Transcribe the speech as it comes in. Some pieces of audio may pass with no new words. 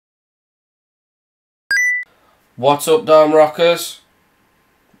What's up, Dome Rockers?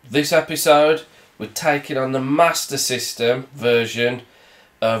 This episode, we're taking on the Master System version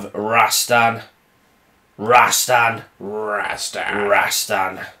of Rastan. Rastan.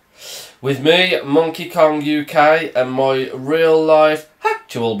 With me, Monkey Kong UK, and my real life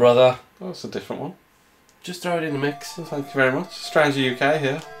actual brother. Oh, that's a different one. Just throw it in the mix. Well, thank you very much. Stranger UK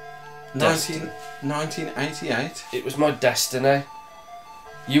here. 1988. It was my destiny.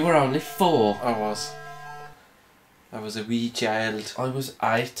 You were only 4. I was a wee child. I was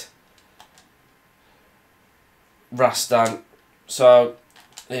 8. Rastan. So,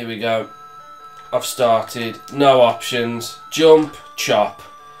 here we go. I've started. No options. Jump, chop.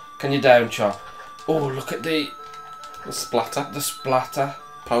 Can you down chop? Oh, look at the splatter. The splatter.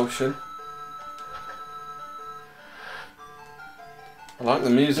 Potion. I like the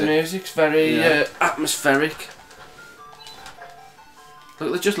music. The music's very atmospheric.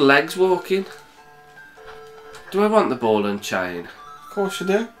 Look, they're just legs walking. Do I want the ball and chain? Of course you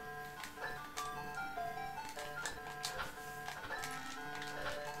do.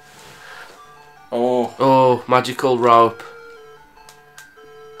 Oh, magical rope.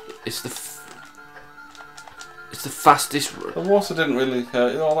 It's the fastest. The water didn't really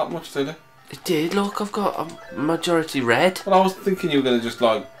hurt you all that much, did it? It did. Look, I've got a majority red. Well, I was thinking you were going to just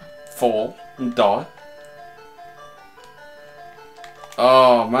like fall and die.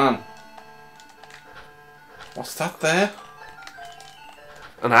 Oh man. What's that there?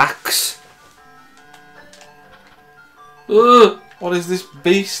 An axe. Ugh. What is this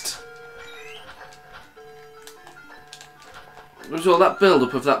beast? There was all that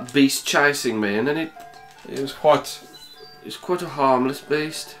build-up of that beast chasing me, and then it was quite a harmless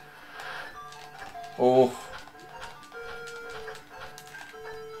beast. Oh.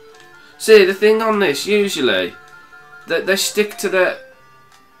 See, the thing on this, usually, they stick to their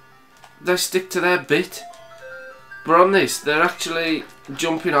bit. But on this, they're actually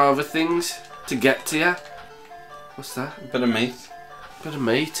jumping over things to get to you. What's that? A bit of meat. Bit of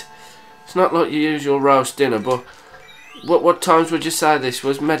meat. It's not like your usual roast dinner, but what times would you say this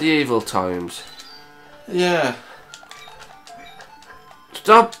was? Medieval times? Yeah.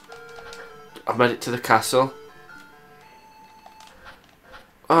 Stop! I've made it to the castle.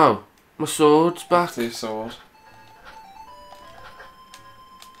 Oh, my sword's back. Your sword.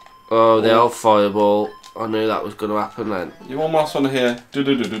 Oh, the old fireball. I knew that was going to happen then. You almost want to hear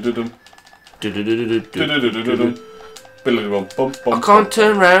I can't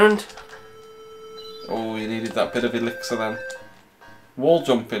turn round. Oh, you needed that bit of elixir then. Wall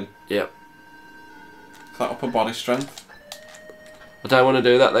jumping. Yep. Is that upper body strength? I don't want to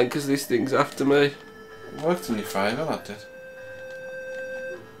do that then because this thing's after me. It worked in your favour, that did.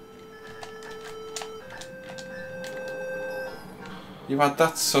 You had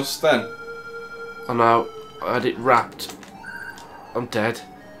that sus then? I know. I had it wrapped. I'm dead.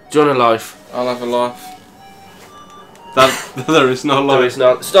 Do you want a life? I'll have a life. There is no life. There is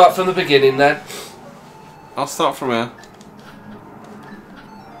not. Start from the beginning then. I'll start from here.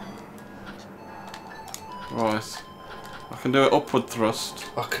 Right. I can do it upward thrust.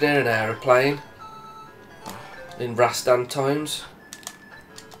 I can hear an aeroplane. In Rastan times.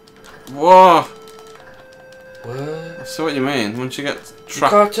 Whoa! What? I see what you mean. Once you get You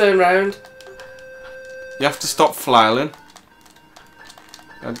trapped, can't turn round. you have to stop flailing.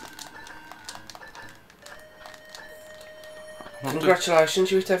 Congratulations,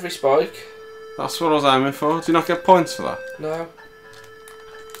 you hit every spike. That's what I was aiming for. Do you not get points for that? No.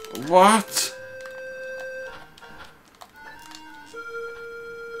 What?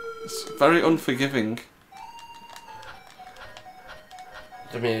 It's very unforgiving.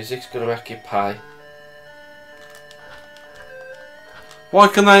 The music's gonna make you pay. Why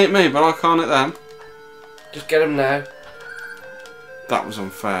can they hit me but I can't hit them? Just get him now. That was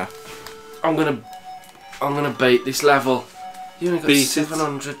unfair. I'm gonna beat this level. You only got Beat it.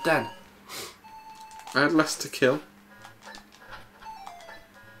 700 then. I had less to kill.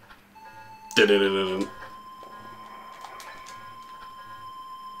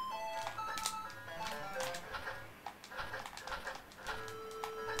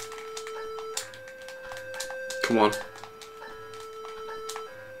 Come on.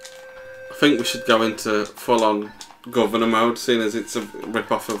 I think we should go into full-on governor mode, seeing as it's a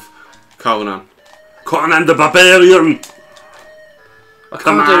rip-off of Conan. Conan the Barbarian! I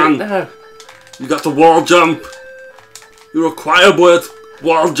can't do it now. You got the wall jump! You're a choir boy at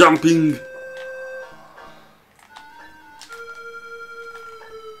wall jumping!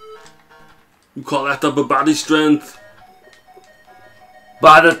 You call that upper body strength?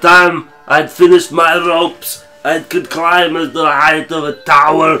 By the time I'd finished my ropes, I could climb at the height of a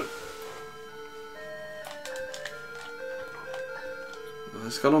tower.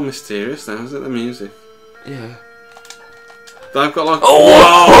 It's got all mysterious now, is it, the music? Yeah. They've got like...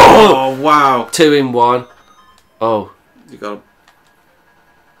 Oh! Oh, wow. 2 in 1. Oh. You got...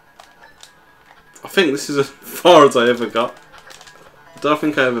 I think this is as far as I ever got. I don't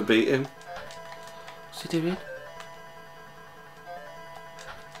think I ever beat him. What's he doing?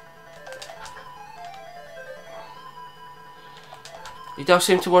 He don't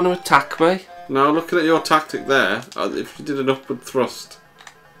seem to want to attack me. Now, looking at your tactic there, if you did an upward thrust,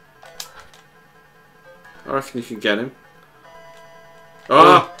 I reckon you could get him.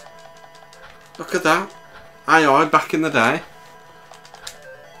 Oh! Look at that. AI back in the day.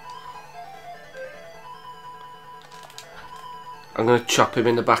 I'm going to chop him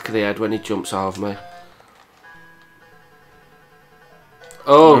in the back of the head when he jumps over me.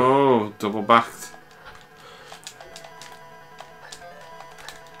 Oh! Oh, double backed.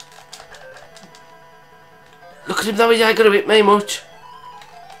 Look at him though, he ain't going to hit me much.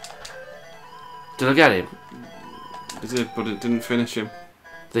 Did I get him? It did, but it didn't finish him.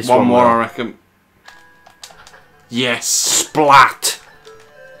 This One more, will. I reckon. Yes. Splat!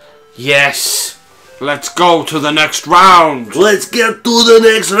 Yes! Let's go to the next round. Let's get to the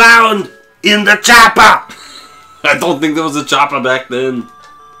next round in the chopper! I don't think there was a chopper back then.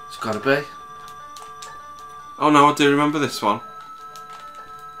 It's gotta be. Oh no, I do remember this one.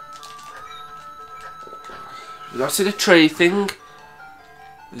 Did I see the tree thing?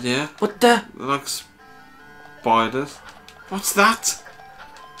 Yeah. What the? They're like spiders. What's that?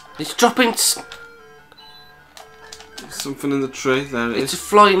 It's dropping. Something in the tree. There it It's a is.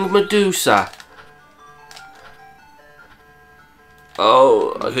 flying Medusa.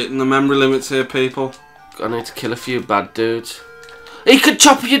 Oh, I'm hitting the memory limits here, people. I need to kill a few bad dudes. He could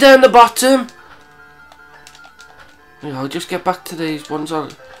chop you down the bottom. Yeah, I'll just get back to these ones.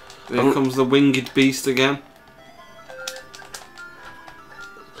 Here comes the winged beast again.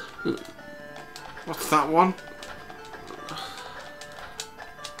 What's that one?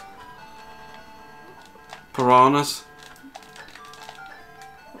 Piranhas.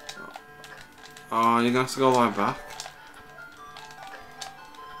 Oh, you're gonna have to go all the way back.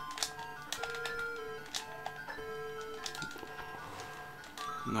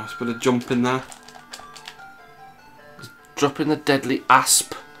 Nice bit of jumping there. Dropping the deadly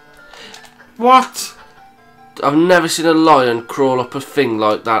asp. What? I've never seen a lion crawl up a thing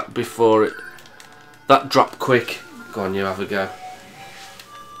like that before. That dropped quick. Go on, you have a go.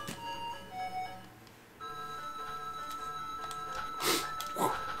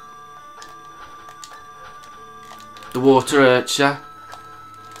 The water hurts ya.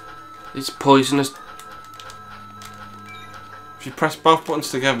 It's poisonous. If you press both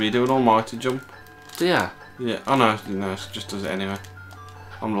buttons together, you do an almighty jump. Yeah. Yeah, I know, no, it just does it anyway.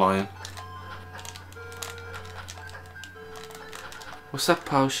 I'm lying. What's that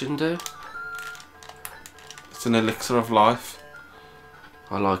potion do? It's an elixir of life.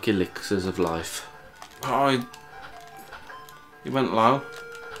 I like elixirs of life. Oh, you went low.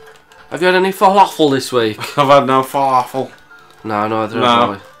 Have you had any falafel this week? I've had no falafel. No, neither have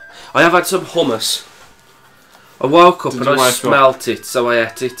I. I have had some hummus. I woke up and I smelt it, so I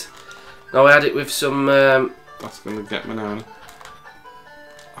ate it. Now I had it with some... That's going to get me now.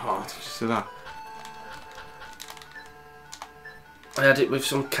 Oh, did you see that? I had it with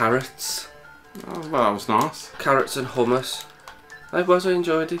some carrots. Oh, well, that was nice. Carrots and hummus. I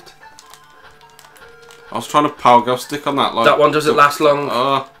enjoyed it. I was trying to pogo stick on that. Like, that one doesn't last long.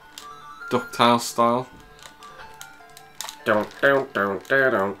 DuckTales style. Am I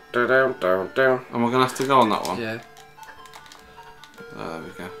going to have to go on that one? Yeah. Oh, there we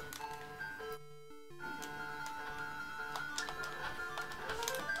go.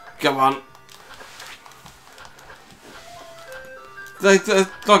 Come on. They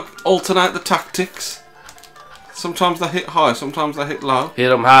like alternate the tactics. Sometimes they hit high, sometimes they hit low. Hit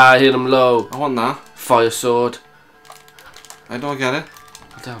them high, hit them low. I want that. Fire sword. How do I get it?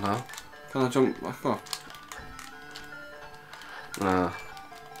 I don't know. Can I jump back up? No.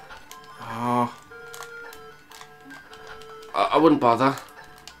 Oh, I wouldn't bother.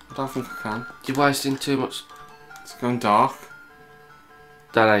 I don't think I can. You're wasting too much. It's going dark.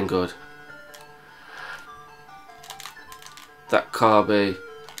 That ain't good. That can't be.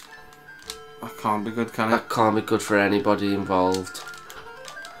 That can't be good, can it? That can't be good for anybody involved.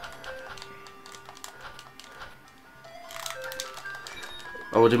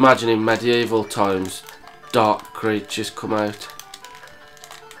 I would imagine in medieval times, dark creatures come out.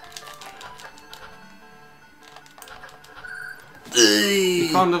 He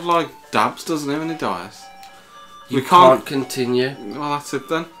kind of like dabs, doesn't he, when he dies? You can't continue. Well, that's it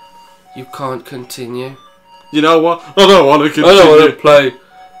then. You can't continue. You know what? I don't want to continue. I don't want to play.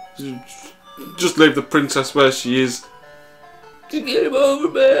 Just leave the princess where she is. Just get him over,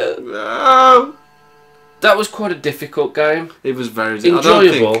 man. No. That was quite a difficult game. It was very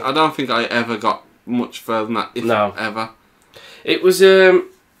enjoyable. I don't think I ever got much further than that, if ever. It was an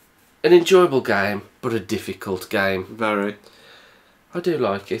enjoyable game, but a difficult game. Very. I do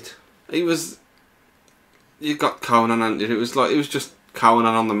like it. It was. You got Conan, and it was just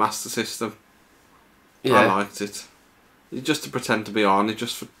Conan on the Master System. Yeah. I liked it. Just to pretend to be Arnie,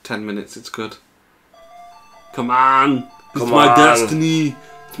 just for 10 minutes, it's good. Come on! It's my destiny!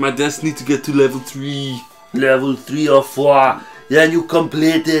 It's my destiny to get to level 3. Level 3 or 4. Then you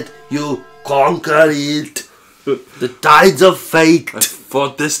complete it. You conquer it. The tides of fate. I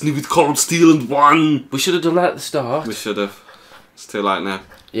fought destiny with cold steel and won. We should have done that at the start. We should have. It's too late now.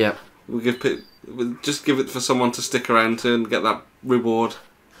 Yeah. We'll just give it for someone to stick around to and get that reward.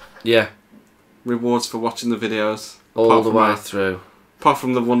 Yeah. Rewards for watching the videos. All the way through. Apart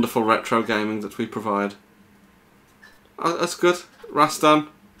from the wonderful retro gaming that we provide. That's good. Rastan.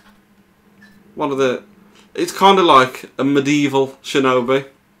 It's kind of like a medieval shinobi.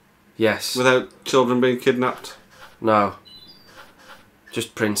 Yes. Without children being kidnapped. No.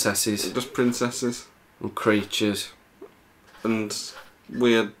 Just princesses. Just princesses. And creatures. And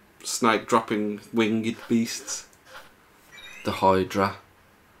weird snake dropping winged beasts. The Hydra.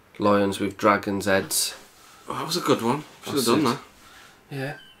 Lions with dragons' heads. Oh, that was a good one. Should have done that.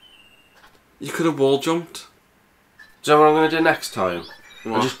 Yeah. You could have wall jumped. Do you know what I'm going to do next time?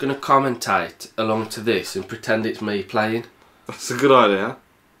 What? I'm just going to commentate along to this and pretend it's me playing. That's a good idea.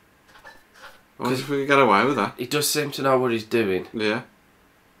 I wonder if we can get away with that. He does seem to know what he's doing. Yeah.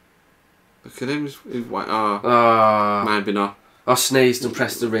 Look at him. Maybe not. I sneezed and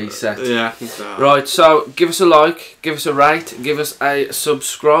pressed the reset. Yeah, I think so. Right, so give us a like, give us a rate, give us a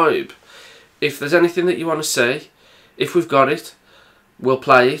subscribe. If there's anything that you want to see, if we've got it, we'll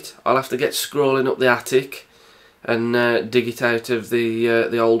play it. I'll have to get scrolling up the attic and dig it out of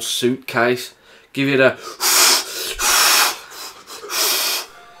the old suitcase. Give it a...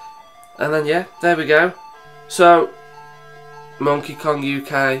 And then, yeah, there we go. So, Monkey Kong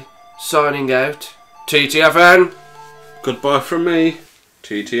UK signing out. TTFN! Goodbye from me.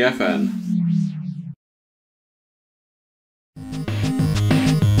 TTFN.